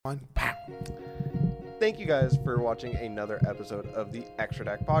Pow. Thank you guys for watching another episode of the Extra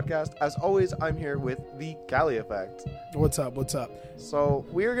Deck Podcast. As always, I'm here with the Cali Effect. What's up? What's up? So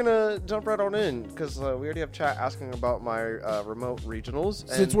we're gonna jump right on in because we already have chat asking about my remote regionals.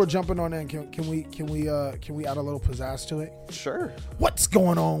 Since we're jumping on in, can we add a little pizzazz to it? Sure. What's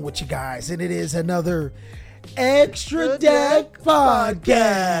going on with you guys? And it is another Extra Deck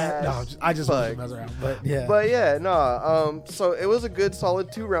Podcast. No, I just want to mess around, but yeah. But yeah, no. So it was a good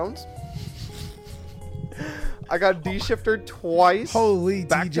solid 2 rounds. I got D-shifted twice. Holy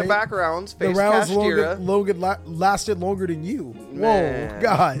back-to-back rounds. The rounds lasted longer than you. Man, whoa,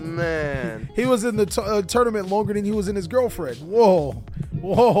 God, man. He was in the tournament longer than he was in his girlfriend. Whoa.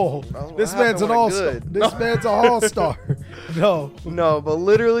 This man's an all-star. This man's an all-star. No, but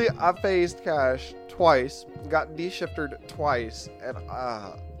literally, I faced Cash twice, got D-shifted twice, and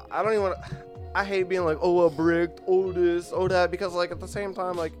I don't even want to. I hate being like, oh, I bricked, oh this, oh that, because like at the same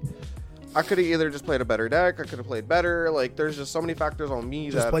time, like I could have either just played a better deck, I could have played better. Like there's just so many factors on me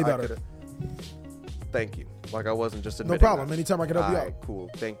just that play I better. Could've. Thank you. Like I wasn't just admitting. No problem. That. Anytime I can help you out. Cool.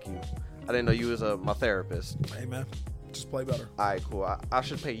 Thank you. I didn't know you was my therapist. Hey man, just play better. All right, cool. I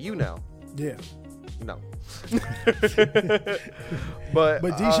should pay you now. Yeah. No. but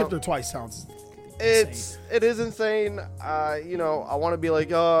D-shifter twice sounds. It is insane. I want to be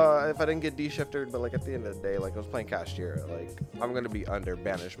like, oh, if I didn't get D-shifted, but like at the end of the day, like I was playing Cashier, like I'm gonna be under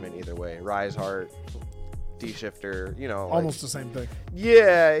banishment either way. Rise Heart, D-shifter, almost the same thing.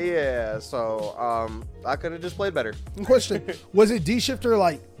 Yeah. So I could have just played better. Question: was it D-shifter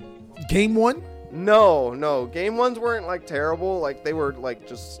like game 1? No. Game 1s weren't like terrible. Like they were like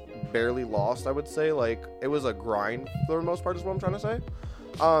just barely lost. I would say like it was a grind for the most part. Is what I'm trying to say.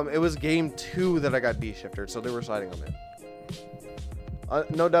 It was game 2 that I got D-shifted, so they were siding on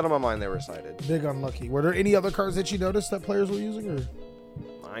it. No doubt in my mind they were sided. Big unlucky. Were there any other cards that you noticed that players were using? Or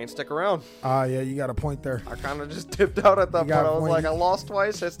I ain't stick around. Yeah, you got a point there. I kind of just tipped out at that point. I was like, I lost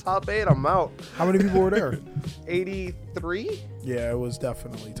twice. It's top 8. I'm out. How many people were there? 83? Yeah, it was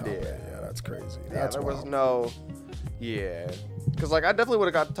definitely top 8. Yeah, that's crazy. That's there wild. was no... Yeah. Because, like, I definitely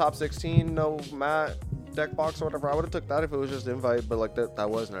would have got top 16, no mat, deck box or whatever. I would have took that if it was just invite, but, like, that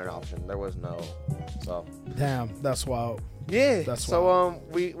wasn't an option. There was no... So... Damn, that's wild. Yeah. That's so,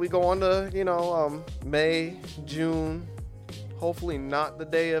 wild. we go on to, May, June... Hopefully not the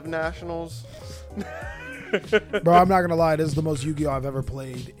day of nationals. Bro, I'm not gonna lie, this is the most Yu-Gi-Oh! I've ever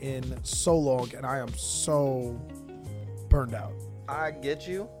played in so long, and I am so burned out. I get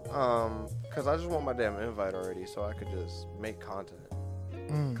you, because I just want my damn invite already, so I could just make content.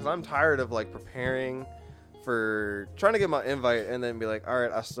 Because I'm tired of like preparing for trying to get my invite and then be like, all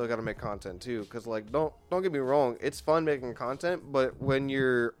right, I still gotta make content too. Because like, don't get me wrong, it's fun making content, but when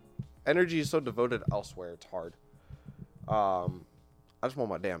your energy is so devoted elsewhere, it's hard. I just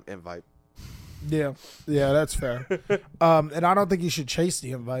want my damn invite. Yeah, that's fair. And I don't think you should chase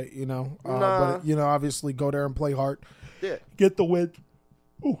the invite, Nah. But obviously go there and play hard. Yeah. Get the win.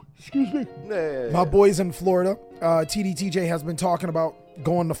 Oh, excuse me. Yeah. My boys in Florida. TDTJ has been talking about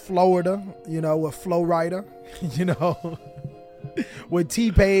going to Florida, with Flow Rider, with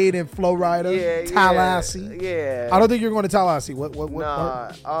T-Paid and Flow Rider, Tallahassee. Yeah. I don't think you're going to Tallahassee. What?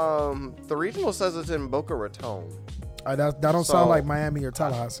 Nah. The regional says it's in Boca Raton. That don't sound like Miami or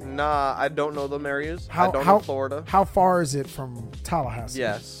Tallahassee. Nah, I don't know them areas. I don't know Florida. How far is it from Tallahassee?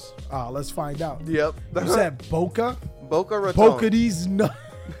 Yes. Let's find out. Yep. You said Boca? Boca Raton. Boca these nuts.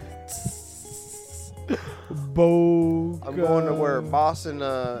 Boca. I'm going to where Boss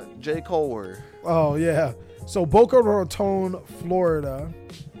and J. Cole were. Oh, yeah. So Boca Raton, Florida.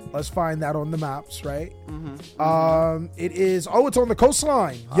 Let's find that on the maps, right? Mm-hmm. It is... Oh, it's on the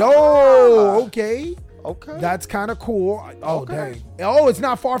coastline. Yo, okay. Okay. That's kind of cool. Oh, okay. Dang. Oh, it's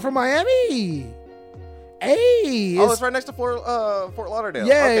not far from Miami. Hey. It's right next to Fort Lauderdale.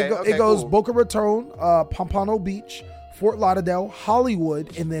 Yeah, it goes cool. Boca Raton, Pompano Beach, Fort Lauderdale,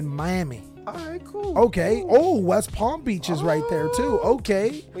 Hollywood, and then Miami. All right, cool. Okay. Cool. Oh, West Palm Beach is right there too.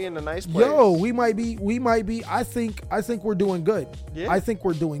 Okay. We in a nice place. Yo, we might be. I think we're doing good. Yeah. I think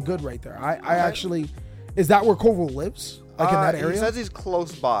we're doing good right there. I actually, is that where Koval lives? Like in that area? He says he's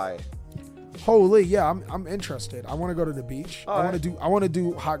close by. Holy, yeah, I'm interested. I want to go to the beach. All right. I want to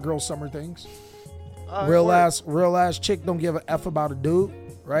do hot girl summer things. All real right, ass chick don't give a F about a dude,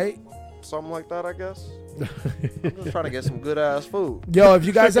 right? Something like that, I guess. I'm just trying to get some good ass food. Yo, if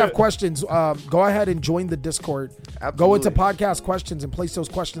you guys have questions, go ahead and join the Discord. Absolutely. Go into podcast questions and place those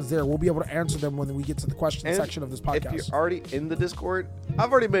questions there. We'll be able to answer them when we get to the question section of this podcast. If you're already in the Discord,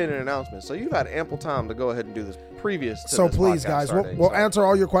 I've already made an announcement, so you've had ample time to go ahead and do this previous to so this please, podcast guys, starting, we'll answer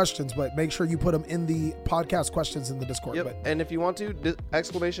all your questions, but make sure you put them in the podcast questions in the Discord. Yep. But, and if you want to,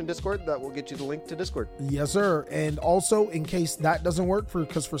 exclamation Discord, that will get you the link to Discord. yes, sir. And also, in case that doesn't work,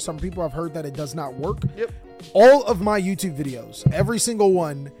 because for some people I've heard that it does not work. Yep. All of my YouTube videos, every single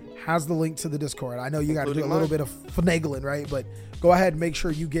one has the link to the Discord. I know you got to do a little bit of finagling, right? But go ahead and make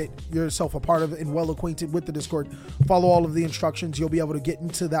sure you get yourself a part of it and well acquainted with the Discord. Follow all of the instructions. You'll be able to get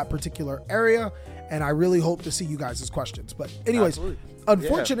into that particular area. And I really hope to see you guys' questions. But anyways,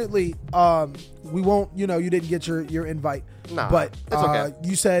 unfortunately, we won't, you didn't get your invite. Nah, but it's okay.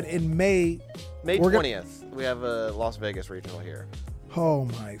 You said in May 20th, we have a Las Vegas regional here. Oh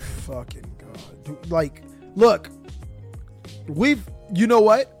my fucking God. Dude, like, look, you know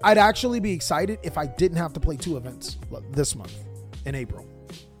what? I'd actually be excited if I didn't have to play 2 events this month in April.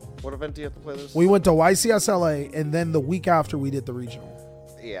 What event do you have to play this? We went to YCSLA, and then the week after we did the regional.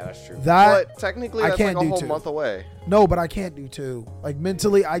 Yeah, that's true. But technically, that's like a whole month away. No, but I can't do 2. Like,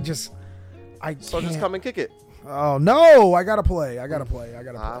 mentally, I So can't. just come and kick it. Oh, no. I got to play. I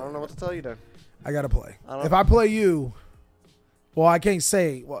don't know what to tell you then. I got to play. If I play you, well, I can't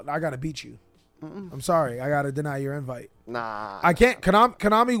say, I got to beat you. Mm-mm. I'm sorry. I got to deny your invite. Nah. I can't.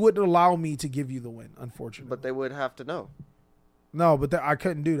 Konami wouldn't allow me to give you the win, unfortunately. But they would have to know. No, but I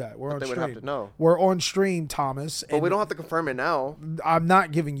couldn't do that. We're on stream. They would have to know. We're on stream, Thomas. But we don't have to confirm it now. I'm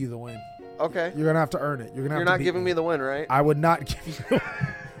not giving you the win. Okay. You're going to have to earn it. You're not giving me the win, right? I would not give you the win.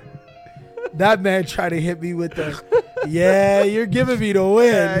 That man tried to hit me with the, you're giving me the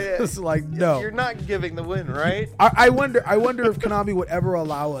win. Yeah. It's like, no. You're not giving the win, right? I wonder if Konami would ever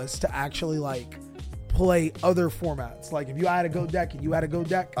allow us to actually, like, play other formats. Like, if you had a go deck and you had a go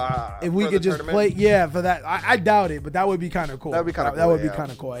deck, if we could just tournament? Play, for that. I doubt it, but that would be kind of cool. That would be kind of cool. That would be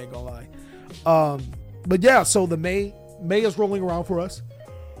kind of cool. I ain't gonna lie. But yeah, so the May is rolling around for us.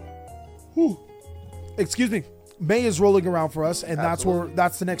 Whew. Excuse me. May is rolling around for us, and that's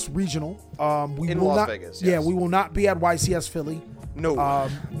the next regional. We will Las not, Vegas. Yes. Yeah, we will not be at YCS Philly. No.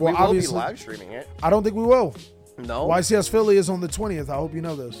 We will be live streaming it. I don't think we will. No. YCS Philly is on the 20th. I hope you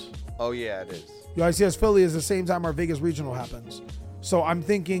know this. Oh yeah, it is. YCS Philly is the same time our Vegas regional happens. So I'm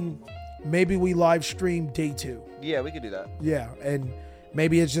thinking maybe we live stream day 2. Yeah, we could do that. Yeah, and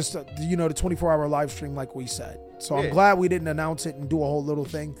maybe it's just the 24-hour live stream like we said. So I'm glad we didn't announce it and do a whole little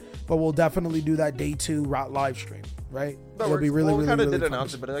thing, but we'll definitely do that day 2 live stream, right? It'll be really, we kind of did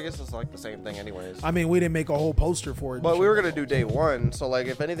announce it, but I guess it's like the same thing anyways. I mean, we didn't make a whole poster for it. But we were going to do day 1, so like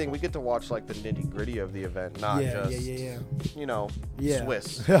if anything, we get to watch like the nitty-gritty of the event, not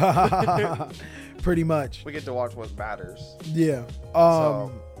Swiss. Pretty much. We get to watch what matters. Yeah.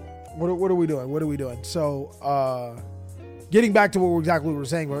 What are we doing? So, getting back to what we were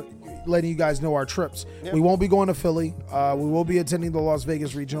saying, we're letting you guys know our trips. Yep. We won't be going to Philly. We will be attending the Las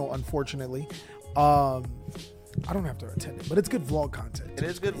Vegas regional, unfortunately. I don't have to attend it, but it's good vlog content. It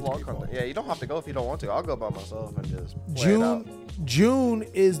is good vlog content. Yeah, you don't have to go if you don't want to. I'll go by myself and just play it out. June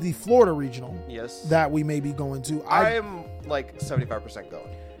is the Florida regional. Yes. That we may be going to. I am like 75%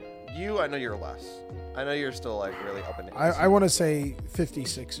 going. I know you're less. I know you're still like really up in the I want to say 50,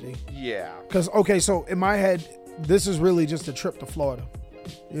 60. Yeah. Because, so in my head, this is really just a trip to Florida.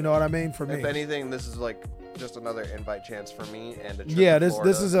 You know what I mean? For me. If anything, this is like just another invite chance for me and a trip to Florida.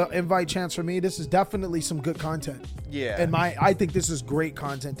 This is an invite chance for me. This is definitely some good content. Yeah. And I think this is great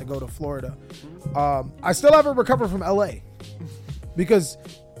content to go to Florida. I still haven't recovered from LA because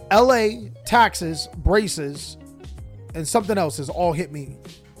LA taxes, braces, and something else has all hit me.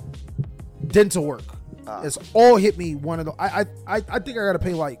 Dental work. It's all hit me one of the. I think I got to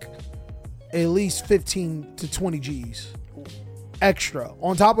pay like at least 15 to 20 G's extra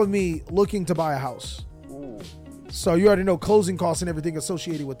on top of me looking to buy a house. Ooh. So you already know closing costs and everything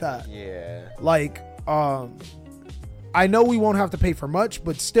associated with that. Yeah. Like, I know we won't have to pay for much,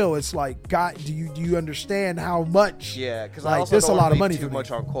 but still, it's like, God, do you understand how much? Yeah, because like, I also don't a lot of want money too for much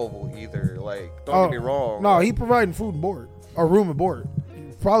me. on Koval either. Like, don't get me wrong. No, he providing food and board or room and board.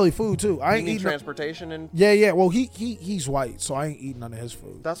 Probably food too. I ain't eating transportation and yeah. Well, he's white, so I ain't eating none of his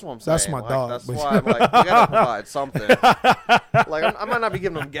food. That's what I'm saying. That's my dog. That's why I'm like, you gotta provide something. Like I might not be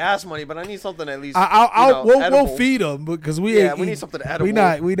giving him gas money, but I need something at least. We'll feed him because we need something edible.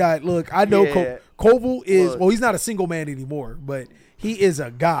 We not. Look, I know Koval is he's not a single man anymore, but he is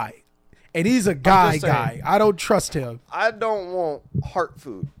a guy, and he's a guy. I don't trust him. I don't want heart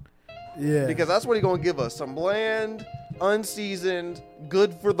food. Yeah, because that's what he's gonna give us. Some bland, unseasoned,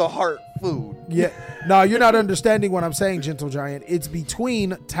 good for the heart food. Yeah. No, you're not understanding what I'm saying, Gentle Giant. It's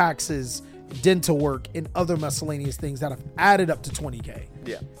between taxes, dental work, and other miscellaneous things that have added up to $20K.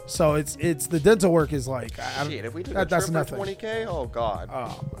 Yeah. So it's the dental work is like shit. If we took a trip for $20K, oh god,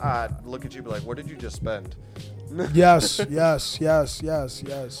 I'd look at you and be like, what did you just spend? Yes. So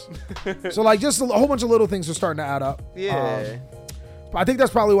like just a whole bunch of little things are starting to add up. Yeah. I think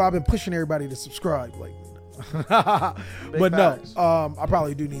that's probably why I've been pushing everybody to subscribe. Like, but facts. no, I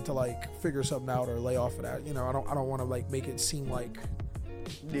probably do need to like figure something out or lay off of that. You know, I don't want to like make it seem like.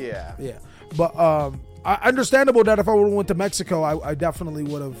 Yeah. But understandable that if I would have went to Mexico, I definitely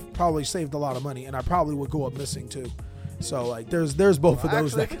would have probably saved a lot of money, and I probably would go up missing too. So like, there's both of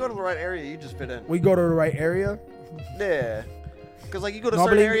those. Actually, if you go to the right area, you just fit in. We go to the right area. Yeah. Because like you go to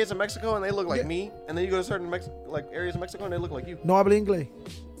certain areas in Mexico and they look like me, and then you go to certain areas in Mexico and they look like you. No hablo inglés.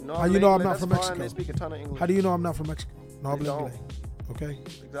 No, how you know I'm not from fine. Mexico? They speak a ton of English. How do you know I'm not from Mexico? No hablo don't. inglés. Okay.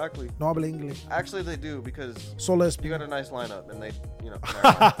 Exactly. No hablo inglés. Actually, they do because Solo you español. got a nice lineup, and they,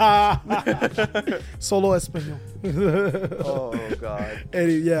 Solo español. Oh god.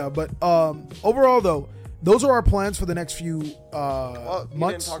 Yeah, but overall though, those are our plans for the next few Well, you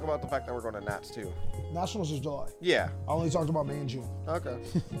months. didn't talk about the fact that we're going to Nats too. Nationals is July. Yeah. I only talked about May and June. Okay.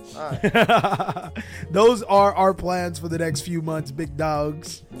 All right. Those are our plans for the next few months, big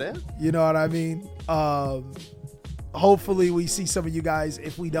dogs. Yeah. You know what I mean? Hopefully we see some of you guys.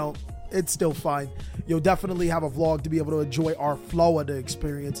 If we don't, it's still fine. You'll definitely have a vlog to be able to enjoy our Florida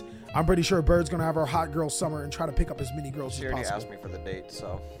experience. I'm pretty sure Bird's going to have our hot girl summer and try to pick up as many girls She as already possible. asked me for the date,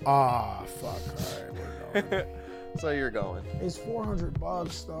 so. Fuck. All right, we're going. So you're going. It's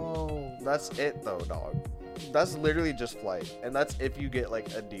 $400 though. That's it though, dog. That's literally just flight, and that's if you get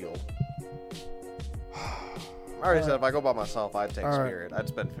like a deal. I already said if I go by myself, I'd take Spirit. I'd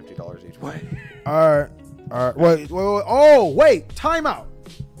spend $50 each way. All right. Wait. Oh, wait. Time out.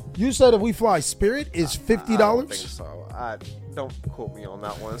 You said if we fly Spirit is $50? I don't think so. Don't quote me on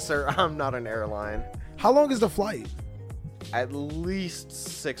that one, sir. I'm not an airline. How long is the flight? At least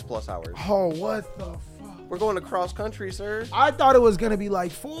 6+ hours. Oh, what the fuck? We're going to cross country, sir. I thought it was going to be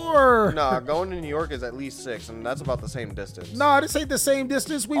like 4. Nah, going to New York is at least 6, and that's about the same distance. No, this ain't the same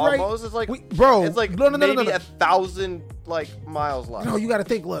distance. Almost. It's like, bro, it's like no. 1,000 like miles less. No, you got to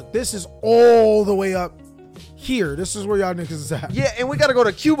think. Look, this is all the way up here. This is where y'all niggas is at. Yeah, and we got to go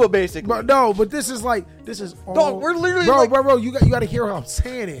to Cuba, basically. But this is all. Dog, we're literally bro. You got to hear how I'm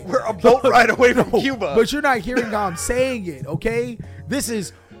saying it. We're a boat ride away from Cuba. But you're not hearing how I'm saying it. Okay, this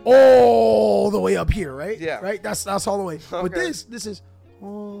is all the way up here, right? Yeah. Right. That's all the way. Okay. But this is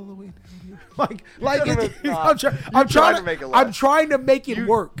all the way down here. I'm trying to make it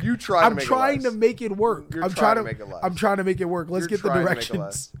work. You try. I'm trying to make it work. I'm trying to make it less. I'm trying to make it work. Let's get the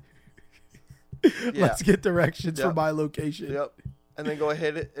directions. Let's get directions for my location. Yep. And then go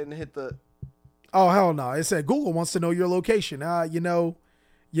ahead and hit the. Oh hell no! It said Google wants to know your location. I'm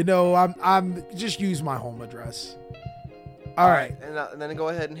just use my home address. All right. And then go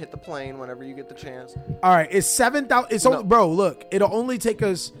ahead and hit the plane whenever you get the chance. All right. It's 7,000. Bro, look, it'll only take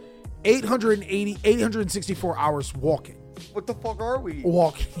us 864 hours walking. What the fuck are we?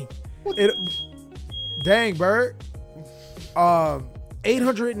 Walking. Dang, Bird.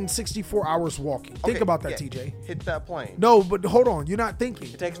 864 hours walking. Think about that, TJ. Hit that plane. No, but hold on. You're not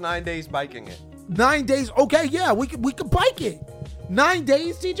thinking. It takes 9 days biking it. 9 days. Okay, yeah, we could bike it. 9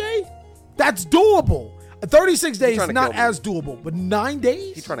 days, TJ? That's doable. 36 days, not as doable, but 9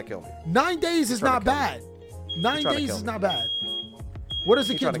 days? He's trying to kill me. 9 days is not bad. 9 days is not bad. What is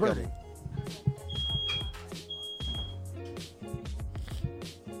the kid's birthday?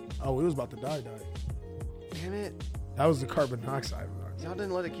 Oh, it was about to die. Damn it. That was the carbon dioxide. Y'all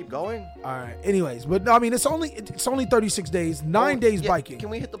didn't let it keep going? All right. Anyways, but I mean, it's only 36 days, 9 days biking.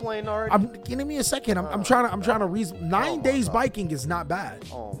 Can we hit the plane already? Give me a second. I'm trying to reason. 9 days biking is not bad.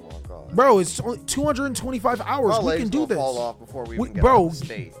 Oh my god. Bro, it's only 225 hours. We can do this. Fall off before we even get out of the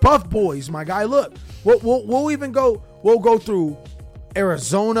state. Buff boys, my guy. Look, we'll even go. We'll go through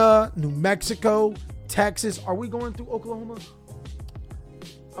Arizona, New Mexico, Texas. Are we going through Oklahoma?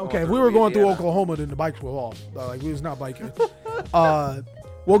 Okay, if we were going through Oklahoma, then the bikes were off. Like, we was not biking.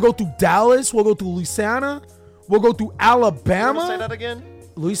 We'll go through Dallas. We'll go through Louisiana. We'll go through Alabama. Say that again.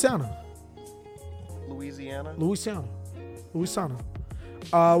 Louisiana. Louisiana.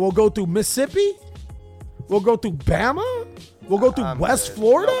 We'll go through Mississippi. We'll go through Bama. We'll go through West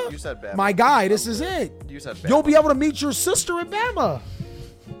Florida. No, you said Bama. My guy, this is it. You said Bama. You'll be able to meet your sister in Bama.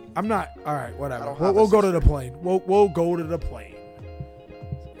 I'm not. All right, whatever. We'll go to the plane. We'll go to the plane.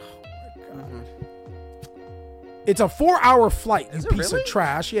 It's a 4-hour flight, you piece of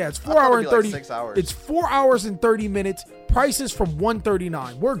trash. Yeah, it's 4 hours and 30. 6 hours. It's 4 hours and 30 minutes. Prices from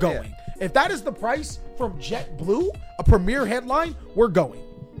 $139. We're going. If that is the price from JetBlue, a premier headline, we're going.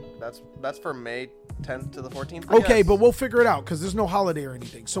 That's for May 10th to the 14th. Okay, yes. but we'll figure it out because there's no holiday or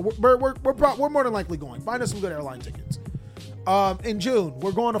anything. So we're more than likely going. Find us some good airline tickets. In June,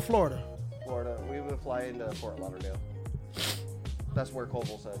 we're going to Florida. Florida. We would fly into Fort Lauderdale. That's where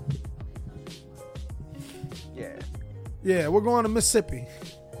Koval said. Yeah. Yeah, we're going to Mississippi.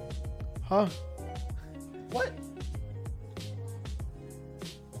 Huh? What?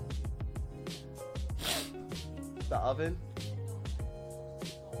 The oven?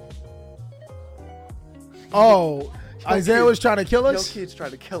 Oh, Isaiah was trying to kill Yo, us? kids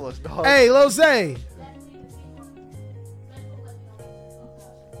trying to kill us, dog. Hey, Lose.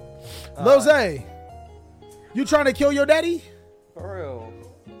 Lose, you trying to kill your daddy? For real.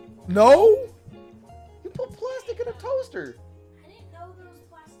 No? You put plastic in a toaster. I didn't know there was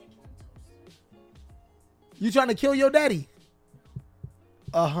plastic in the toaster. You trying to kill your daddy?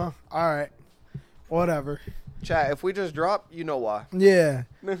 Uh-huh. All right. Whatever. Chat, if we just drop, you know why. Yeah.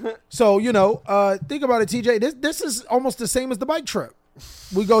 So, think about it, TJ. This is almost the same as the bike trip.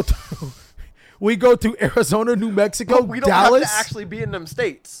 We go to Arizona, New Mexico, We don't Dallas. have to actually be in them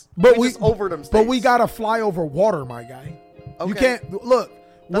states. But we just over them states. But we gotta fly over water, my guy. Okay. You can't look.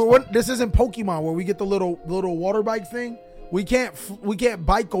 This isn't Pokemon where we get the little water bike thing. We can't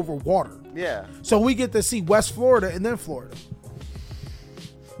bike over water. Yeah. So we get to see West Florida and then Florida.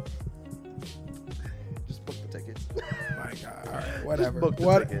 Just book the tickets. My God. All right. Whatever. book the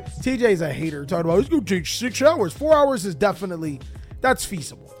What? tickets. TJ's a hater. Talking about it's gonna take 6 hours. 4 hours is definitely that's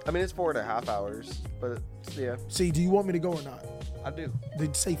feasible. I mean, it's 4.5 hours, but yeah, See, do you want me to go or not? I do.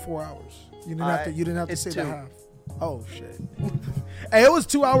 They'd say 4 hours. You didn't have to it's say 2. the half. Oh shit. Hey, it was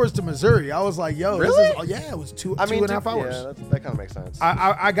 2 hours to Missouri. I was like, yo, Really? It was two I mean, and a half hours. Yeah, that kind of makes sense.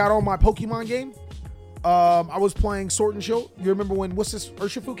 I got on my Pokemon game. I was playing Sword and Shield. You remember when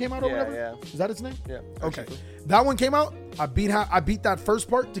Urshifu came out or Yeah, whatever? yeah. Is that its name? Yeah. Okay. Urshifu. That one came out. I beat that first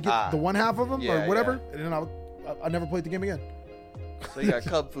part to get the one half of him Yeah, or whatever, yeah. and then I never played the game again. So you got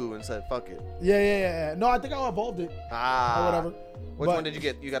Cub Fu and said, "Fuck it." Yeah. No, I think I evolved it or whatever. Which one did you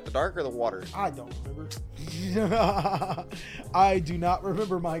get? You got the dark or the water? I don't remember. I do not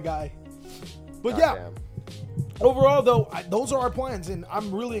remember, my guy. But Goddamn. overall, though, those are our plans, and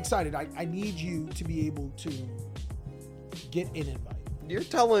I'm really excited. I need you to be able to get an invite. You're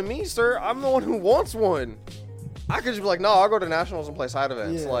telling me, sir, I'm the one who wants one. I could just be like, no, I'll go to nationals and play side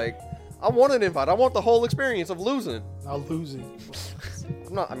events. Yeah. Like, I want an invite. I want the whole experience of losing. I'm losing.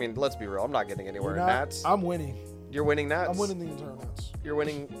 I'm not. I mean, let's be real. I'm not getting anywhere in Nats. I'm winning. You're winning Nats. I'm winning the internal Nats. You're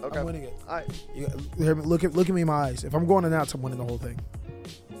winning. Okay. I'm winning it. Look at me in my eyes. If I'm going to Nats, I'm winning the whole thing.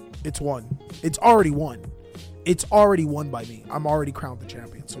 It's won. It's already won. It's already won by me. I'm already crowned the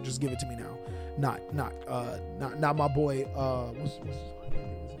champion. So just give it to me now. Not my boy. What's his name right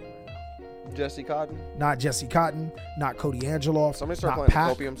now? Jesse Cotton. Not Jesse Cotton. Not Cody Angeloff. Somebody start not playing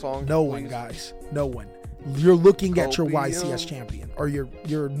Pac. the Copium song. No please. one, guys. No one. You're looking at your Copium. YCS champion or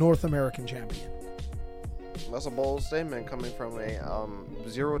your North American champion. That's a bold statement coming from a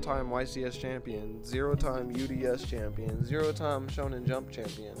 0-time YCS champion, 0-time UDS champion, 0-time Shonen Jump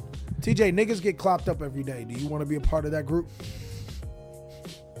champion. TJ, niggas get clapped up every day. Do you want to be a part of that group?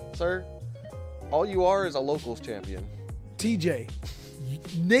 Sir, all you are is a locals champion. TJ,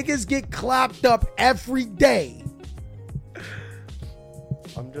 niggas get clapped up every day.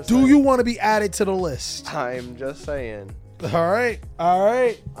 I'm just Do saying. you want to be added to the list? I'm just saying. All right.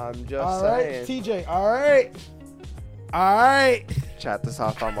 I'm just saying. TJ, all right. Chat this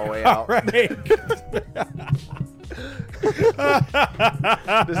off on my way All out. right.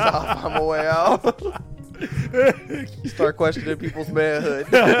 This off on my way out. Start questioning people's manhood.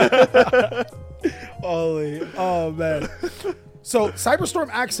 Oh man. So Cyberstorm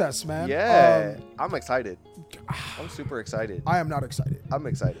Access, man. Yeah, I'm excited. I'm super excited. I am not excited. I'm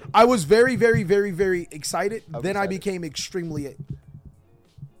excited. I was very, very, very, very excited. I'm Then I excited. became extremely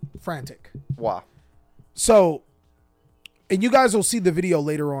frantic. Wow. So, and you guys will see the video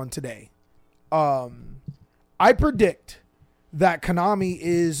later on today. I predict that Konami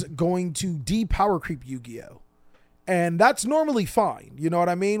is going to de-power creep Yu-Gi-Oh! And that's normally fine. You know what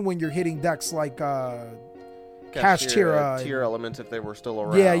I mean? When you're hitting decks like Cash Tira. tier elements if they were still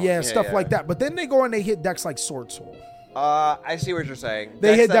around. Yeah, stuff like that. But then they go and they hit decks like Sword Soul. I see what you're saying.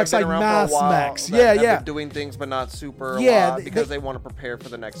 They hit that have decks been like around for a Mass while, Max. that Yeah, have yeah. been doing things but not super a Yeah, lot because they want to prepare for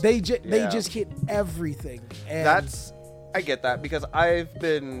the next. They just hit everything. And I get that because I've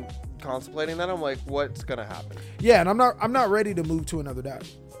been contemplating that. I'm like, what's gonna happen? yeah, and I'm not ready to move to another deck.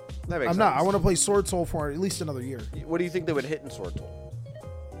 That makes I'm sense. not. I want to play Sword Soul for at least another year. What do you think they would hit in Sword Soul?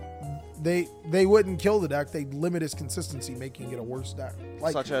 They wouldn't kill the deck. They limit its consistency, making it a worse deck.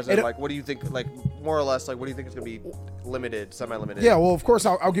 Like, Such as, like, what do you think, like, more or less, like, what do you think is going to be limited, semi-limited? Yeah, well, of course,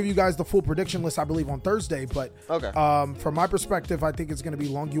 I'll give you guys the full prediction list, I believe, on Thursday. But Okay. From my perspective, I think it's going to be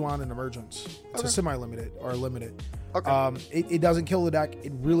Long Yuan and Emergence to semi-limited or limited. Okay. It doesn't kill the deck.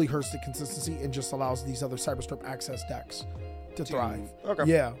 It really hurts the consistency and just allows these other Cyberstrip access decks to thrive. Okay.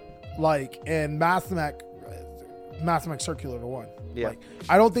 Yeah, like, and Mathmech Circular to 1. Yeah. Like,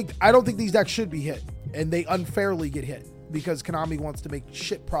 I don't think these decks should be hit, and they unfairly get hit because Konami wants to make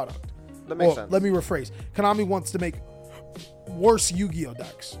shit product. That makes sense. Let me rephrase. Konami wants to make worse Yu-Gi-Oh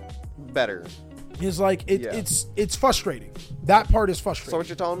decks. Better. It's like it's frustrating. That part is frustrating. So what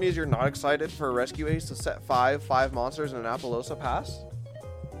you're telling me is you're not excited for Rescue Ace to set five monsters in an Appaloosa pass?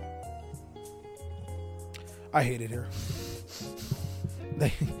 I hate it here.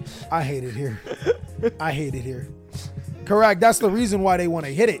 I hate it here. I hate it here. Correct. That's the reason why they want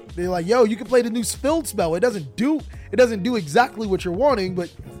to hit it. They're like, yo, you can play the new Field Spell. It doesn't do exactly what you're wanting, but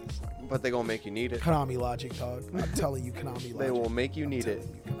they're gonna make you need it. Konami logic, dog. I'm telling you, Konami logic. They will make you need it.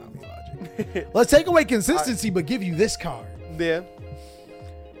 Konami logic. Let's take away consistency, but give you this card. Yeah.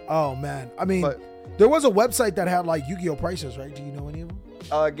 Oh man. I mean, there was a website that had like Yu-Gi-Oh prices, right? Do you know any of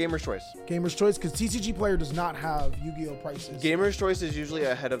them? Gamer's Choice. Gamer's Choice, because TCG Player does not have Yu-Gi-Oh prices. Gamer's Choice is usually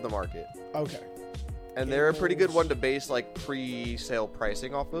ahead of the market. Okay. And they're a pretty good one to base like pre-sale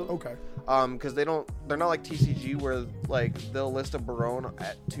pricing off of. Okay. Because they're not like TCG where like they'll list a Barone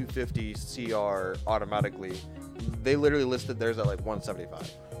at 250 CR automatically. They literally listed theirs at like 175.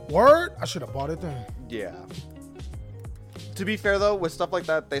 Word? I should have bought it then. Yeah. To be fair though, with stuff like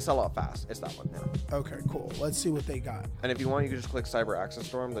that, they sell out fast. It's that one now. Okay, cool. Let's see what they got. And if you want, you can just click Cyber Access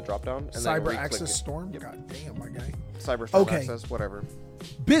Storm, the drop down. And Cyber then Access it. Storm? Yep. God damn, my guy. Cyber Storm Okay. Access, whatever.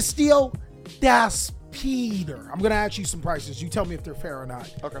 Bistio Das Peter. I'm going to ask you some prices. You tell me if they're fair or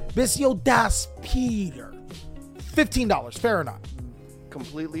not. Okay. Bistio Das Peter. $15. Fair or not?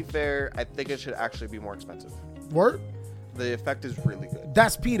 Completely fair. I think it should actually be more expensive. Word? The effect is really good.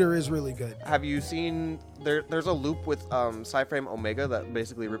 Das Peter is really good. Have you seen there's a loop with Cyframe Omega that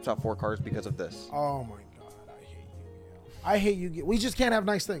basically rips out 4 cards because of this? Oh my god, I hate Yu-Gi-Oh. I hate Yu-Gi-Oh. We just can't have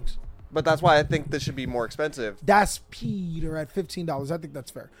nice things. But that's why I think this should be more expensive. Das Peter at $15. I think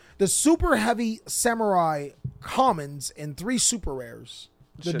that's fair. The super heavy samurai commons and 3 super rares.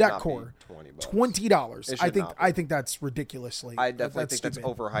 The Should deck not core. be $20. It should not be. I think that's ridiculously. I definitely think stupid.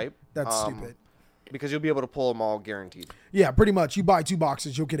 that's overhyped. That's stupid. Because you'll be able to pull them all guaranteed. Yeah, pretty much. You buy 2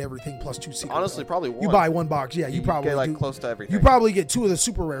 boxes, you'll get everything plus 2 secrets. Honestly, probably one. You buy 1 box, yeah, you probably get like do. close to everything. You probably get 2 of the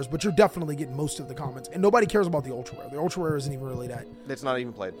super rares, but you're definitely getting most of the commons. And nobody cares about the ultra rare. The ultra rare isn't even really that. It's not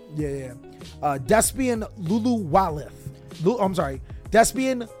even played. Yeah. Despian Lulu Walith. I'm sorry.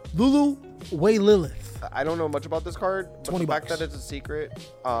 Despian Lulu Waylilith. I don't know much about this card, but the $20. fact that it's a secret,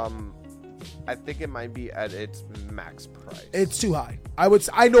 I think it might be at its max price. It's too high.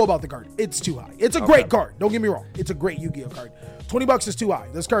 I know about the card. It's too high. It's a great card. Don't get me wrong. It's a great Yu-Gi-Oh card. $20 is too high.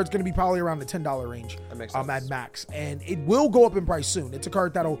 This card's going to be probably around the $10 range. That makes sense. At max. And it will go up in price soon. It's a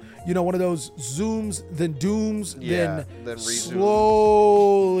card that'll, one of those zooms, then dooms, then then rezoom.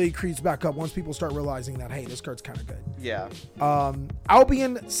 slowly creeps back up once people start realizing that, hey, this card's kind of good. Yeah.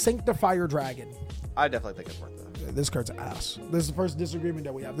 Albion Sanctifier Dragon. I definitely think it's worth it. This card's ass. This is the first disagreement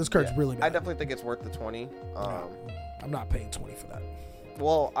that we have. This card's really bad. I definitely think it's worth the 20. I'm not paying 20 for that.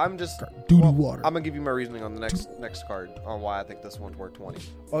 Well, I'm just water. I'm gonna give you my reasoning on the next card on why I think this one's worth 20.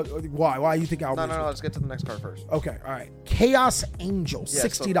 Why? Why you think Albion's No. Let's get to the next card first. Okay, all right. Chaos Angel, Yeah,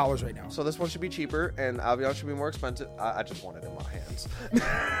 $60 right now. So this one should be cheaper, and Albion should be more expensive. I just want it in my hands.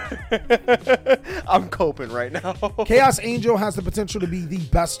 I'm coping right now. Chaos Angel has the potential to be the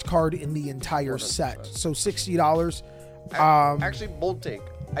best card in the entire 100%. set. So $60. Actually, bold take.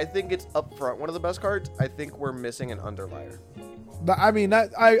 I think it's up front one of the best cards. I think we're missing an underlier. I mean,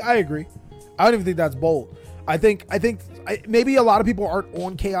 I agree. I don't even think that's bold. I think maybe a lot of people aren't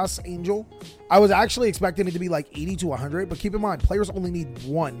on Chaos Angel. I was actually expecting it to be like 80 to 100, but keep in mind, players only need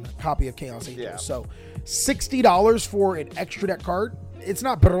 1 copy of Chaos Angel. Yeah. So $60 for an extra deck card. It's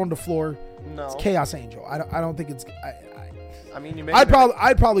not put on the floor. No. It's Chaos Angel. I don't think it's. I mean, you may. I'd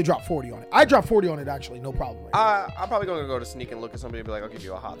probably drop 40 on it. I'd drop 40 on it actually, no problem. I'm probably gonna go to Sneak and look at somebody and be like, I'll give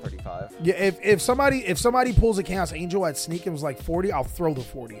you a hot 35. Yeah, if somebody pulls a Chaos Angel at Sneak and was like 40, I'll throw the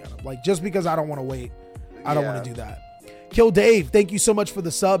 40 at him. Like, just because I don't want to wait. I don't want to do that. Kill Dave, thank you so much for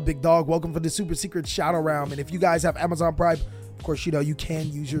the sub, big dog. Welcome for the super secret shadow round. And if you guys have Amazon Prime, of course, you can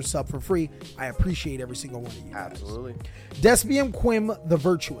use your sub for free. I appreciate every single one of you guys. Absolutely. Despium Quim the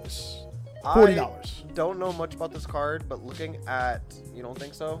Virtuous, $40. I don't know much about this card, but looking at, you don't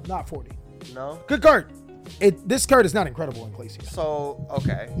think so? Not 40. No. Good card. This card is not incredible in Glacier. So,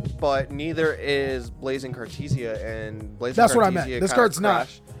 okay. But neither is Blazing Cartesia, and Blazing That's Cartesia what I meant. This card's not.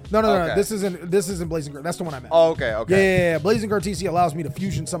 No. Okay. This isn't Blazing Cartesia. That's the one I meant. Oh, okay. Yeah. Blazing Cartesia allows me to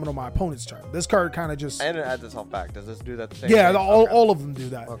fusion summon on my opponent's turn. This card kind of just. And it adds itself back. Does this do that the same Yeah, thing? all of them do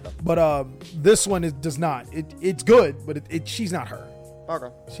that. Okay. But this one does not. It's good, but she's not her. Okay.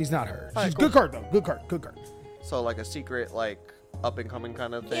 She's not her. All right, She's cool. good card though. Good card. So like a secret, like up and coming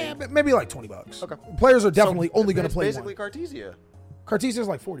kind of thing. Yeah, but maybe like $20. Okay. Players are definitely So only going to it's play basically one. Cartesia. Cartesia is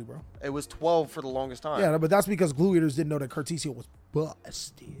like 40, bro. It was 12 for the longest time. Yeah, but that's because Glue Eaters didn't know that Cartesia was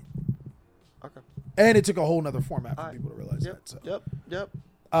busted. Okay. And it took a whole nother format for All right. people to realize Yep. that. So.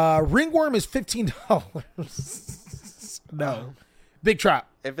 Yep. Ringworm is $15. No. Big Trap.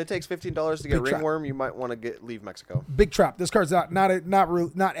 If it takes $15 to get Big trap. Ringworm, you might want to leave Mexico. Big Trap. This card's not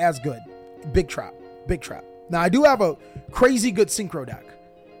as good. Big Trap. Now I do have a crazy good synchro deck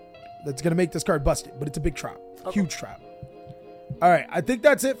that's gonna make this card busted, but it's a big trap, huge trap. All right, I think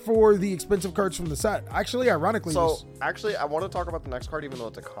that's it for the expensive cards from the set. Actually, ironically, So actually, I want to talk about the next card, even though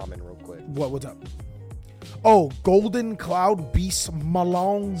it's a common, real quick. what's up? Oh, Golden Cloud Beast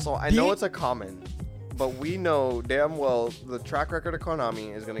Malong. So I know it's a common, but we know damn well the track record of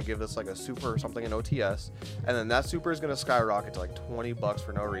Konami is going to give this like a super or something in OTS, and then that super is going to skyrocket to like $20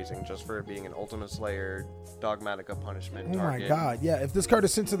 for no reason, just for it being an Ultimate Slayer, Dogmatica punishment. Oh target. my god, yeah. If this card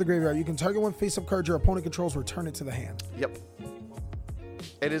is sent to the graveyard, you can target one face-up card your opponent controls, return it to the hand. Yep.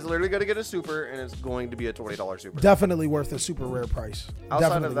 It is literally going to get a super, and it's going to be a $20 super. Definitely worth a super rare price. Outside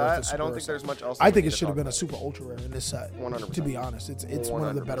Definitely of worth a that, I super don't rare think set. there's much else. I that we think need it to should have talk been a about. super ultra rare in this set. 100%. To be honest, it's one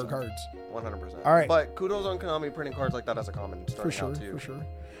of the better 100%. cards. 100%. All right. But kudos on Konami printing cards like that as a common starting out too. For sure.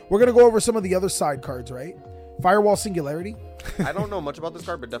 We're gonna go over some of the other side cards, right? Firewall Singularity. I don't know much about this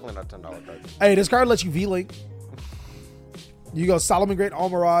card, but definitely not $10 card. Hey, this card lets you V-Link. You go Solomon Great,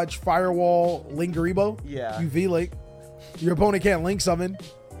 Almirage, Firewall, Lingaribo. Yeah. You V-Link. Your opponent can't link summon.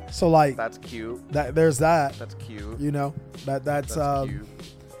 So like That's cute. there's that. That's cute. You know that's cute.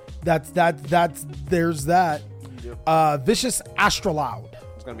 that's there's that. Yep. Vicious Astrolaud.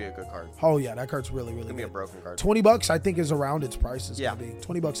 It's gonna be a good card. It's Oh yeah, that card's really gonna be a good. broken card. $20 I think is around its price. Is Yeah. gonna be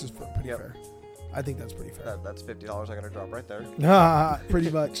 $20 is pretty Yep. fair. I think that's pretty fair. That's $50 I gotta drop right there. Pretty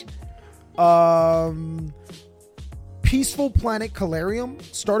much. Peaceful Planet Calarium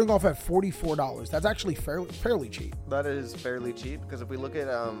starting off at $44. That's actually fairly cheap. That is fairly cheap because if we look at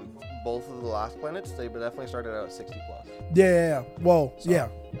both of the last planets, they definitely started out at 60 plus. Yeah. Well, So-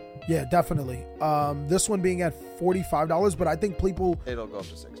 yeah, definitely. This one being at $45, but I think people. It'll go up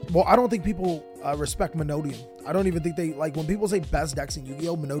to 60. Well, I don't think people respect Monodium. I don't even think they like when people say best decks in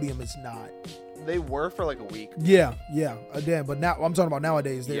Yu-Gi-Oh. Monodium is not. They were for like a week. Yeah. Damn, but now I'm talking about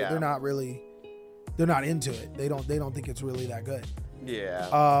nowadays. Yeah. They're not really. They're not into it. They don't think it's really that good.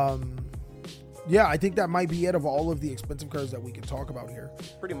 Yeah. Yeah, I think that might be it of all of the expensive cards that we can talk about here.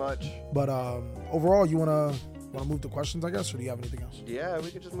 Pretty much. But overall, you wanna move to questions, I guess, or do you have anything else? Yeah,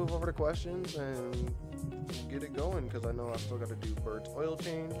 we could just move over to questions and get it going because I know I still got to do Bert's oil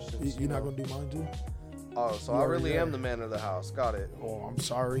change. Since, You're not gonna do mine too? Oh, so You I already really am there. the man of the house. Got it. Oh, I'm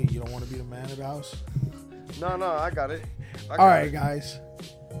sorry. You don't want to be the man of the house. No, I got it. All right, guys.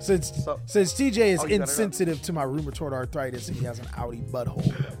 Since TJ is Oh, you got it up. insensitive to my rheumatoid arthritis and he has an outie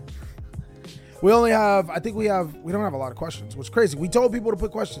butthole, we only have. I think we don't have a lot of questions, which is crazy. We told people to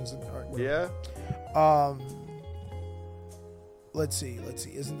put questions. All right, whatever. Yeah. Let's see.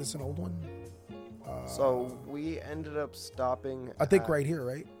 Isn't this an old one? So we ended up stopping. I think at- right here,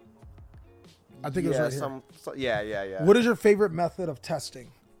 right? I think it was right here. Yeah. What is your favorite method of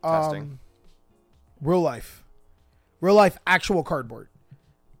testing? Testing. Real life actual cardboard.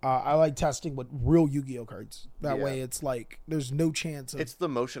 I like testing with real Yu-Gi-Oh cards. That Yeah. way, it's like there's no chance of. It's the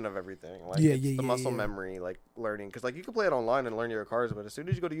motion of everything. Like, Yeah, it's yeah, the yeah, muscle yeah. memory, like learning. Because like you can play it online and learn your cards, but as soon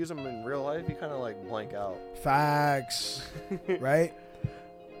as you go to use them in real life, you kind of like blank out. Facts, right?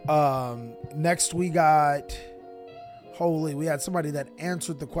 Next we got. Holy, we had somebody that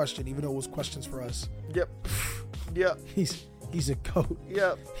answered the question, even though it was questions for us. Yep. He's a goat.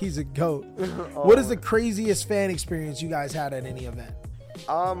 Yep. He's a goat. Oh, What is the craziest fan experience you guys had at any event?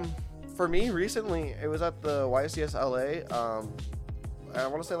 For me, recently, it was at the YCS LA. I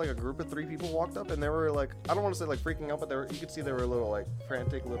want to say like a group of 3 people walked up and they were like, I don't want to say like freaking out, but you could see they were a little like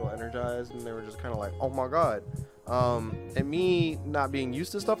frantic, a little energized, and they were just kind of like, oh my god. And me not being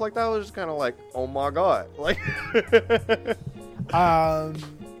used to stuff like that was just kind of like, oh my god. Like,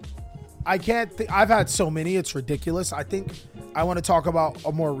 I can't think. I've had so many, it's ridiculous. I think I want to talk about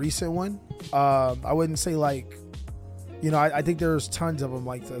a more recent one. I wouldn't say like, I think there's tons of them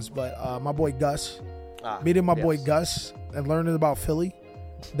like this, but my boy Gus, meeting my boy Gus and learning about Philly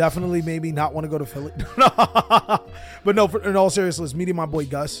Definitely, maybe not want to go to Philly. But no, in all seriousness, meeting my boy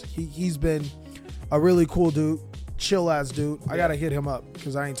Gus. He's been a really cool dude, chill ass dude. I gotta hit him up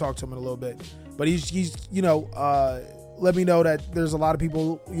because I ain't talked to him in a little bit. But he's let me know that there's a lot of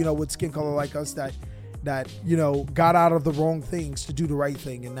people with skin color like us that got out of the wrong things to do the right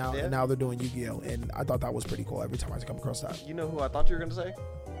thing, and now they're doing Yu-Gi-Oh! And I thought that was pretty cool every time I come across that. You know who I thought you were gonna say?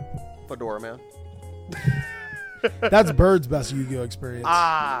 Fedora Man. That's Bird's best Yu-Gi-Oh! Experience.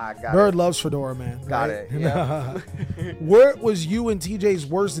 Got Bird it. loves Fedora Man. Got right? it. Yeah. Where was you and TJ's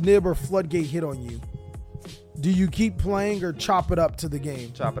worst nib or floodgate hit on you? Do you keep playing or chop it up to the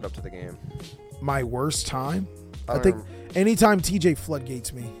game? Chop it up to the game. My worst time? I think anytime TJ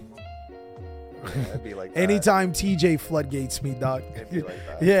floodgates me. Yeah, it'd be like that. Anytime TJ floodgates me, dog. It'd be like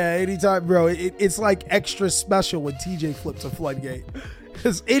that. Yeah, anytime, bro. It's like extra special when TJ flips a floodgate.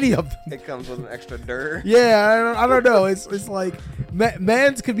 Because any of them. It comes with an extra dir. Yeah, I don't know. It's like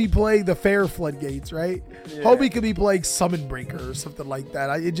Mans could be playing the fair floodgates, right? Yeah. Hobie could be playing Summon Breaker or something like that.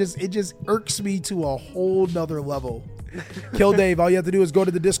 It just irks me to a whole nother level. Kill Dave. All you have to do is go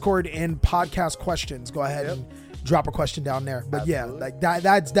to the Discord and podcast questions. Go ahead and drop a question down there. But Absolutely. yeah, like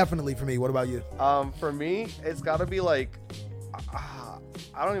that's definitely for me. What about you? For me, it's got to be like,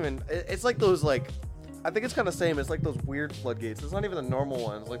 I don't even. It's like those like. I think it's kind of same. It's like those weird floodgates. It's not even the normal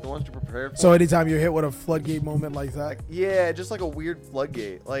ones, like the ones you prepared for. So anytime you're hit with a floodgate moment like that, Yeah, just like a weird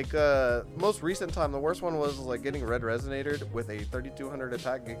floodgate. Like most recent time, the worst one was like getting red resonated with a 3200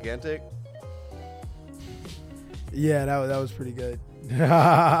 attack gigantic. yeah, that was pretty good.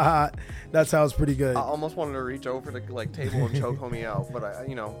 That sounds pretty good. I almost wanted to reach over to like table and choke homie out, but I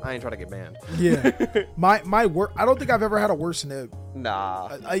ain't trying to get banned. Yeah, my work. I don't think I've ever had a worse nib.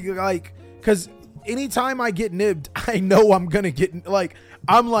 Nah. I like because anytime I get nibbed, I know I'm gonna get like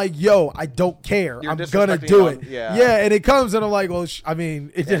I'm like, yo, I don't care. You're I'm gonna disrespecting do on- it. yeah. and it comes and I'm like, well, I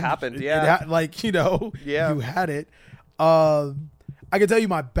mean, it didn't- happened, it yeah. like Yeah. you had it. I can tell you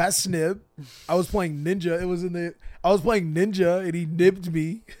my best nib. I was playing Ninja. I was playing Ninja and he nibbed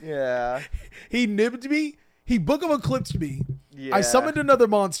me. Yeah. He nibbed me. He book of eclipsed me. Yeah. I summoned another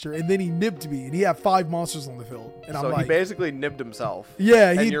monster and then he nibbed me and he had 5 monsters on the field. And So I'm like, he basically nibbed himself.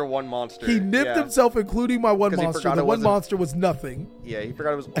 yeah, And you're one monster. he nibbed Yeah. himself, including my one 'Cause he monster. forgot The it one wasn't- monster was nothing. Yeah, he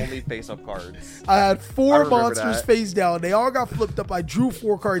forgot it was only face-up cards. I had I 4 remember monsters that. face down. They all got flipped up. I drew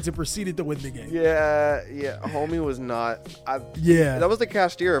 4 cards and proceeded to win the game. Yeah. Homie was not. Yeah. That was the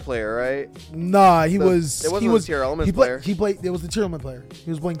Castira player, right? Nah, he The- was. it wasn't he the was Tier Elements he player. He played. It was the Tier Element player.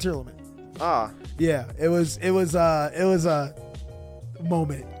 He was playing Tier Element. Ah. Yeah, it was a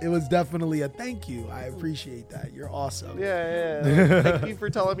moment. It was definitely a thank you. I appreciate that. You're awesome. Yeah. Thank you for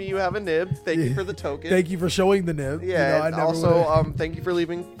telling me you have a nib. Thank you for the token. Thank you for showing the nib. Yeah. I and never also, would've- thank you for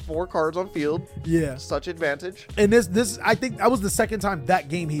leaving 4 cards on field. yeah. Such advantage. And this I think that was the second time that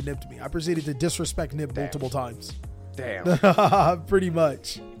game he nibbed me. I proceeded to disrespect nib Damn. multiple times. Damn. Pretty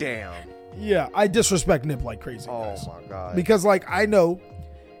much. Damn. Yeah, I disrespect nib like crazy. Oh guys. my god. Because like I know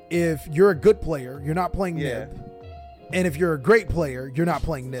if you're a good player, you're not playing Yeah. nib. And if you're a great player, you're not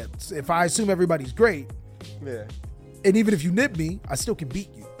playing nibs. If I assume everybody's great, Yeah. and even if you nib me, I still can beat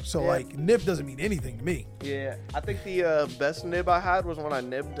you. So Yeah. like nib doesn't mean anything to me. Yeah. I think the best nib I had was when I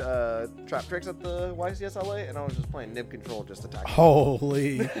nibbed Trap Tricks at the YCSLA, and I was just playing nib control, just attacking.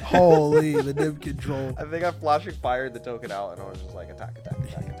 Holy, the nib control. I think I flashing fired the token out, and I was just like attack.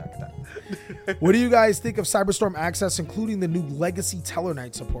 What do you guys think of Cyberstorm Access, including the new Legacy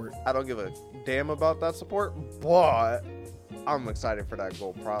Tellarknight support? I don't give a damn about that support, but I'm excited for that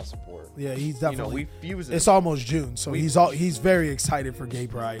Gold Pro support. Yeah, he's You know, definitely. we fuse it. It's almost June, so he's very excited for Gay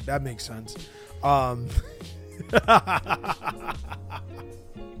Pride. That makes sense.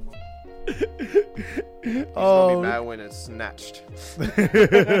 He's gonna be mad when it's snatched.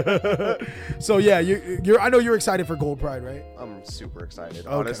 So yeah, you're. I know you're excited for Gold Pride, right? I'm super excited. Okay.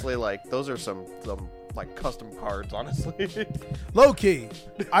 Honestly, like those are some like custom cards. Honestly, Low key,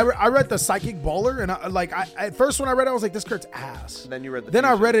 I read the Psychic Baller, and I at first when I read it, I was like, this card's ass. and then you read the. Then I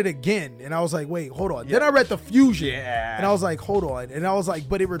fusion. read it again, and I was like, wait, hold on. Yeah. Then I read the Fusion, Yeah. and I was like, hold on. And I was like,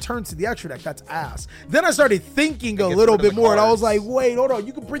 but it returns to the extra deck. That's ass. Then I started thinking a gets little rid of bit the more, and I was like, cards. wait, hold on.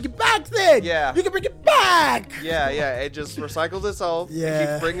 You can bring it back then. Yeah. You can bring it back. Yeah, it just recycles itself. You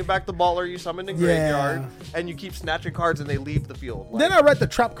Yeah. keep bringing back the baller you summoned in Yeah. graveyard, and you keep snatching cards, and they leave the field. Like, Then I read the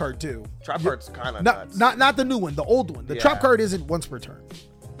Trap card too. trap cards kind of Not, nuts. not the new one, the old one. The Yeah. Trap card isn't once per turn.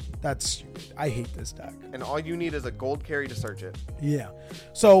 That's stupid. I hate this deck. And all you need is a gold carry to search it. Yeah.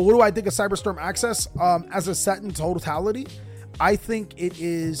 So what do I think of Cyberstorm Access? As a set in totality, I think it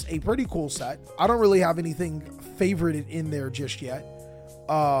is a pretty cool set. I don't really have anything favorited in there just yet.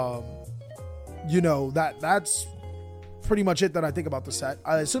 That's pretty much it that I think about the set.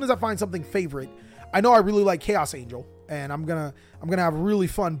 As soon as I find something favorite, I know I really like Chaos Angel, and I'm gonna have really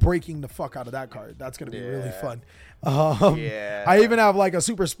fun breaking the fuck out of that card. That's gonna be really fun. I even have like a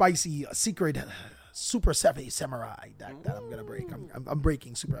super spicy secret super heavy samurai deck that I'm gonna break. I'm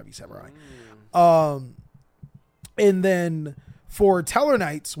breaking super heavy samurai. And then for Teller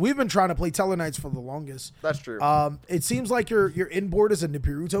Knights, we've been trying to play Teller Knights for the longest. That's true. It seems like your inboard is a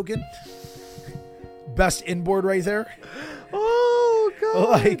Nibiru token. Best inboard right there. Oh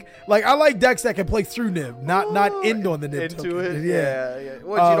god! Like I like decks that can play through Nib, not end on the Nib into token. it. Yeah.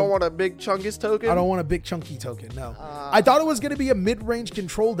 What, you don't want a big chungus token? I don't want a big chunky token. No. I thought it was going to be a mid-range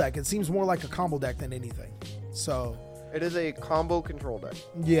control deck. It seems more like a combo deck than anything. So it is a combo control deck.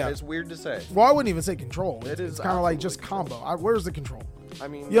 Yeah, it's weird to say. Well, I wouldn't even say control. It's kind of like just control. combo. Where's the control? I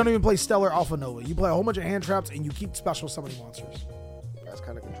mean, you don't even play Stellar Alpha Nova. You play a whole bunch of hand traps and you keep special summoning monsters. That's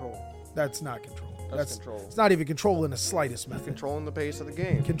kind of control. That's not control. That's control. It's not even control in the slightest method. Controlling the pace of the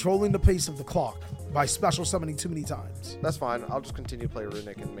game. Controlling the pace of the clock by special summoning too many times. That's fine. I'll just continue to play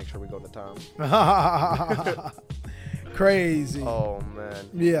Runic and make sure we go to time. Crazy. Oh man.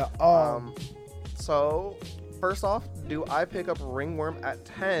 Yeah. So, first off, do I pick up Ringworm at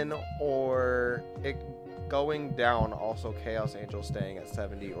 10 or it going down? Also, Chaos Angel staying at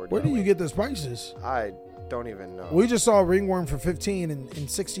 70 or? Where do you get those prices? I don't even know. We just saw Ringworm for 15 and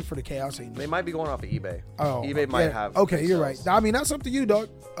 60 for the Chaos Angel. They might be going off of eBay. Oh, eBay might have. Okay, you're right. I mean, that's up to you, dog.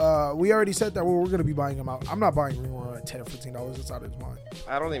 We already said that we're going to be buying them out. I'm not buying Ringworm at $10 or $15. It's out of his mind.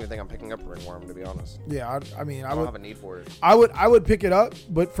 I don't even think I'm picking up Ringworm, to be honest. Yeah, I mean, I don't have a need for it. I would pick it up,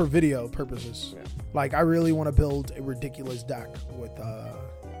 but for video purposes. Yeah. Like, I really want to build a ridiculous deck with the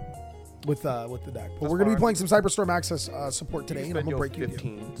deck. But we're going to be playing some Cyberstorm Access support today, and I'm going to break you.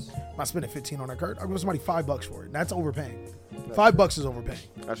 I'm not spending 15 on that card. I'll give somebody $5 for it. And that's overpaying. $5 is overpaying.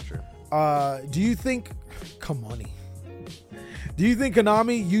 That's true. Do you think... Come on. Do you think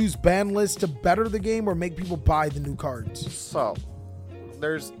Konami used ban lists to better the game or make people buy the new cards? So,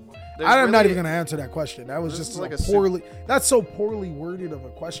 there's I'm not even going to answer that question. That was just like that's so poorly worded of a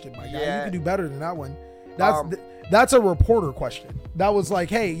question, my guy. Yeah. You can do better than that one. That's a reporter question. That was like,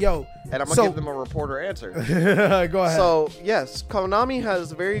 hey, yo. And I'm going to give them a reporter answer. Go ahead. So, yes, Konami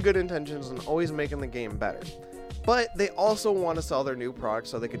has very good intentions in always making the game better. But they also want to sell their new products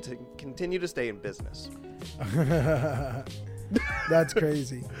so they can continue to stay in business. That's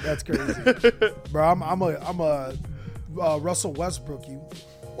crazy. That's crazy. Bro, I'm a Russell Westbrook you.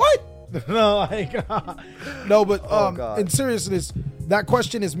 What? No, no, but in seriousness, that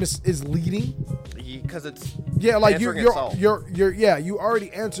question is leading because it's like you're you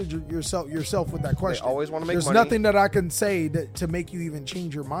already answered yourself with that question. They always want to make There's money. nothing that I can say to make you even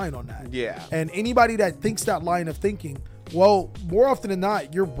change your mind on that. Yeah. And anybody that thinks that line of thinking, well, more often than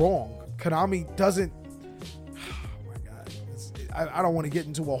not, you're wrong. Konami doesn't. I don't want to get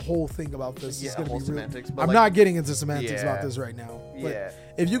into a whole thing about this. Yeah, it's gonna be semantics. I'm not getting into semantics about this right now. But yeah.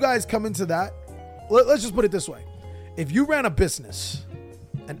 If you guys come into that, let's just put it this way. If you ran a business,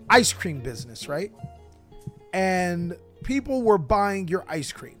 an ice cream business, right? And people were buying your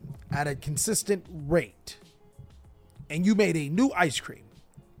ice cream at a consistent rate, and you made a new ice cream,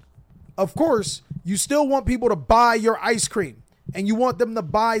 of course, you still want people to buy your ice cream, and you want them to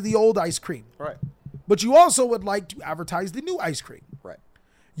buy the old ice cream. Right. But you also would like to advertise the new ice cream. Right.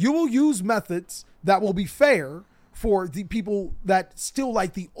 You will use methods that will be fair for the people that still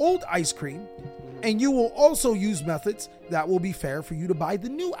like the old ice cream. And you will also use methods that will be fair for you to buy the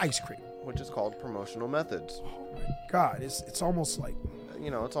new ice cream. Which is called promotional methods. Oh my God. It's almost like...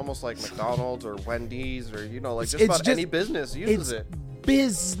 it's almost like McDonald's or Wendy's or, just about any business uses it.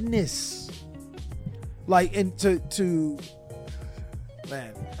 Business. Like, and to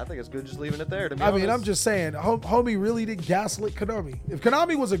man. I think it's good just leaving it there, to be honest. I mean, I'm just saying, homie really did gaslit Konami. If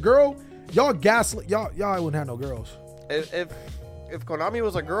Konami was a girl, y'all gaslit, y'all wouldn't have no girls. If Konami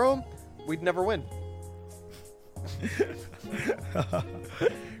was a girl, we'd never win.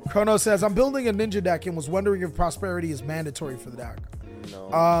 Chrono says, I'm building a ninja deck and was wondering if prosperity is mandatory for the deck.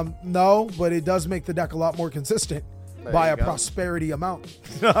 No. No, but it does make the deck a lot more consistent by a prosperity amount.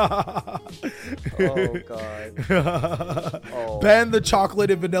 Oh, God. Oh. Ban the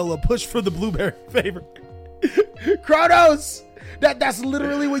chocolate and vanilla. Push for the blueberry flavor. Chronos! That's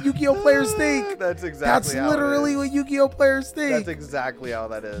literally what Yu-Gi-Oh players think. That's exactly how literally what Yu-Gi-Oh players think. That's exactly how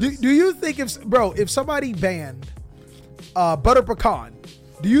that is. Do you think if somebody banned butter pecan,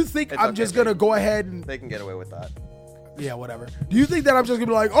 do you think I'm just going to go ahead and... They can get away with that. Yeah, whatever. Do you think that I'm just going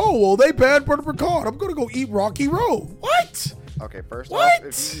to be like, oh, well, they banned butter pecan. I'm going to go eat Rocky Road. What? Okay, first What? off,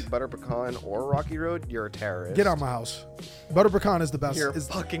 if you eat butter pecan or Rocky Road, you're a terrorist. Get out of my house. Butter pecan is the best. You're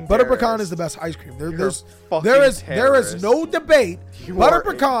fucking butter pecan terrorist. is the best ice cream. You're There fucking is terrorist. no debate. You Butter are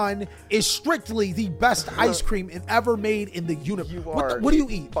a- pecan is strictly the best ice cream ever made in the universe. You What, are what do you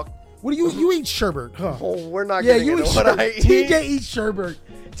a eat? fuck- What do you eat? Sherbet? Huh? Oh, we're not Yeah, getting you into eat what I sherbet. eat. TJ eats sherbet.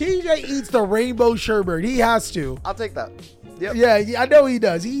 TJ eats the rainbow sherbet. He has to. I'll take that. Yep. Yeah, I know he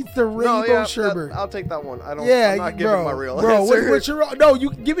does. He eats the rainbow No, yeah, sherbet. I'll take that one. I don't. Yeah, I'm not bro, giving my real bro. answer. What's your no?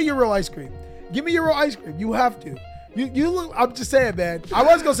 You give me your real ice cream. Give me your real ice cream. You have to. You look. I'm just saying, man. I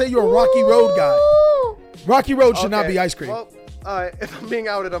was gonna say you're a Rocky Road guy. Rocky Road should not Okay, be ice cream. Well, if I'm being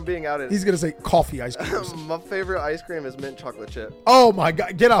outed, I'm being outed. He's gonna say coffee ice cream. My favorite ice cream is mint chocolate chip. Oh my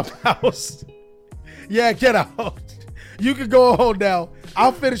god! Get out the house. Yeah, get out. You can go home now.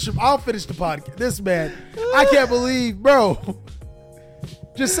 I'll finish the podcast. This man, I can't believe, bro.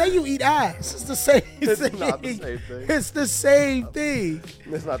 Just say you eat ass. It's the same It's thing. not the same thing. It's the same thing.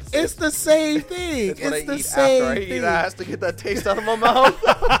 It's not the same. It's the same thing. It's what It's I the eat same after I thing. eat ass to get that taste out of my mouth.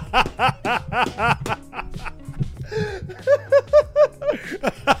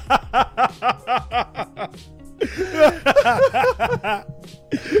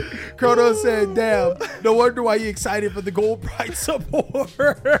 Chrono said, "Damn, no wonder why you excited for the gold prize support."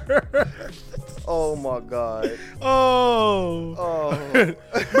 Oh my god. Oh, Oh.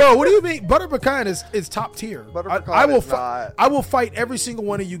 bro, what do you mean? Butter pecan is top tier. Butter I pecan will is not. I will fight every single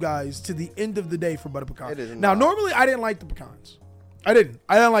one of you guys to the end of the day for butter pecan. It is Now, not. normally I didn't like the pecans. I didn't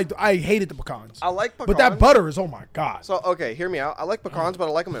like. I hated the pecans. I like pecans. But that butter is, oh my god. So okay, hear me out. I like pecans, but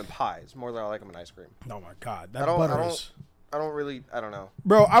I like them in pies more than I like them in ice cream. Oh my god, I that don't. butter I don't. is. I don't really. I don't know.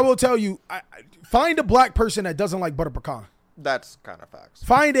 Bro, I will tell you. Find a black person that doesn't like butter pecan. That's kind of facts.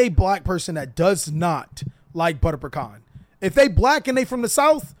 Find a black person that does not like butter pecan. If they black and they from the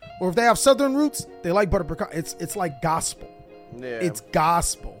South, or if they have Southern roots, they like butter pecan. It's like gospel. Yeah. It's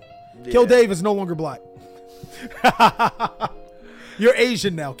gospel. Yeah. Kill Dave is no longer black. You're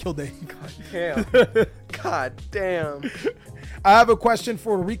Asian now, Kill Dave. Damn. God damn. I have a question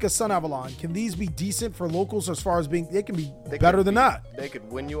for Rika Sun Avalon. Can these be decent for locals as far as being? They can be They better could than be- that, They could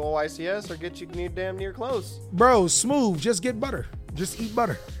win you OICS or get you damn near close. bro. Smooth. Just get butter. Just eat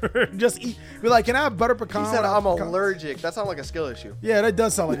butter. Just eat. Be like, can I have butter pecan? He said without I'm pecan?" allergic. That sounds like a skill issue. Yeah, that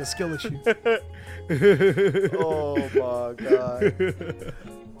does sound like a skill issue. Oh my god.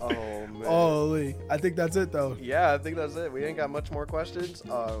 Oh man. Holy. I think that's it though. Yeah, I think that's it. We ain't got much more questions.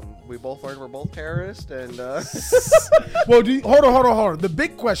 We both learned we're both terrorists, and Well, hold on. The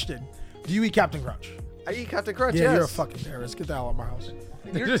big question: do you eat Captain Crunch? I eat Captain Crunch. Yeah, yes. you're a fucking terrorist. Get the hell out of my house.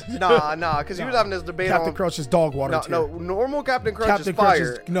 Nah, because you was having this debate Captain on. Crunch is dog water. tier. No, normal Captain Crunch Captain is Crunch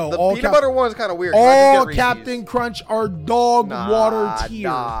fire. is- no, the all peanut Cap- butter one's kind of weird. 'cause I All just get Reese's. Captain Crunch are dog Nah, water tier.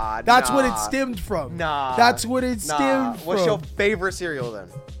 nah, That's what nah. it stemmed from. Nah, That's what it nah. stemmed from. What's your favorite cereal then?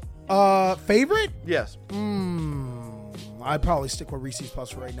 Favorite? Yes. I'd probably stick with Reese's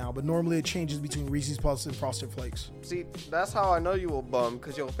Puffs right now, but normally it changes between Reese's Puffs and Frosted Flakes. See, that's how I know you a bum,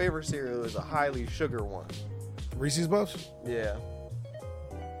 because your favorite cereal is a highly sugar one. Reese's Puffs? Yeah.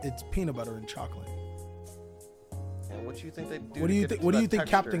 It's peanut butter and chocolate. And what do you think they do? What do to you get think? it What to do you that think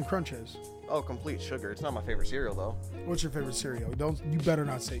texture? Captain Crunch is? Oh, complete sugar. It's not my favorite cereal though. What's your favorite cereal? You better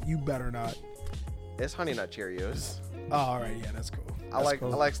not say. You better not. It's Honey Nut Cheerios. Oh, all right, yeah, that's cool. I That's cool.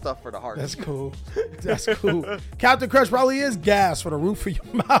 like stuff for the heart. That's cool. That's cool. Captain Crunch probably is gas for the roof of your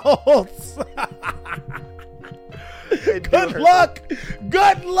mouth. Good luck.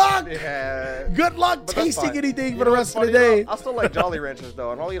 Good luck. Yeah. Good luck But that's tasting fine. anything You for know the what's rest of the funny, day. though? I still like Jolly Ranchers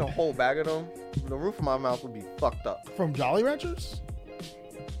though, and I'll eat a whole bag of them. The roof of my mouth would be fucked up. From Jolly Ranchers?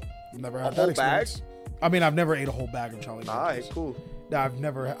 Never had A that whole bag? experience. I mean, I've never ate a whole bag of Jolly All right, Ranchers. cool. No,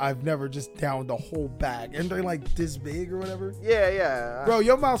 I've never just downed the whole bag. And they're like this big or whatever. Yeah. Bro,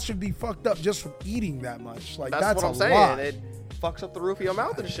 your mouth should be fucked up just from eating that much. Like that's what a I'm saying. lot. It fucks up the roof of your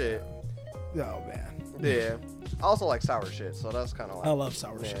mouth and shit. Oh man. Yeah. I also like sour shit, so that's kind of like. I love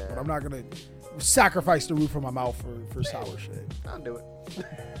sour shit, Yeah. but I'm not gonna sacrifice the roof of my mouth for sour shit. I'll do it.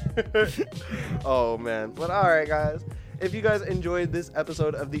 Oh man. But all right, guys. If you guys enjoyed this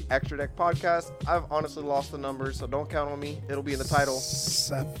episode of the Extra Deck Podcast, I've honestly lost the numbers, so don't count on me. It'll be in the title.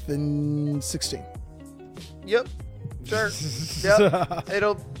 716. Yep. Sure.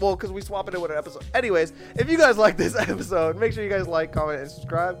 Yep. Because we swapping it with an episode. Anyways, if you guys like this episode, make sure you guys like, comment, and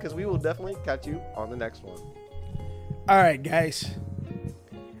subscribe, because we will definitely catch you on the next one. All right, guys.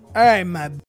 All right, my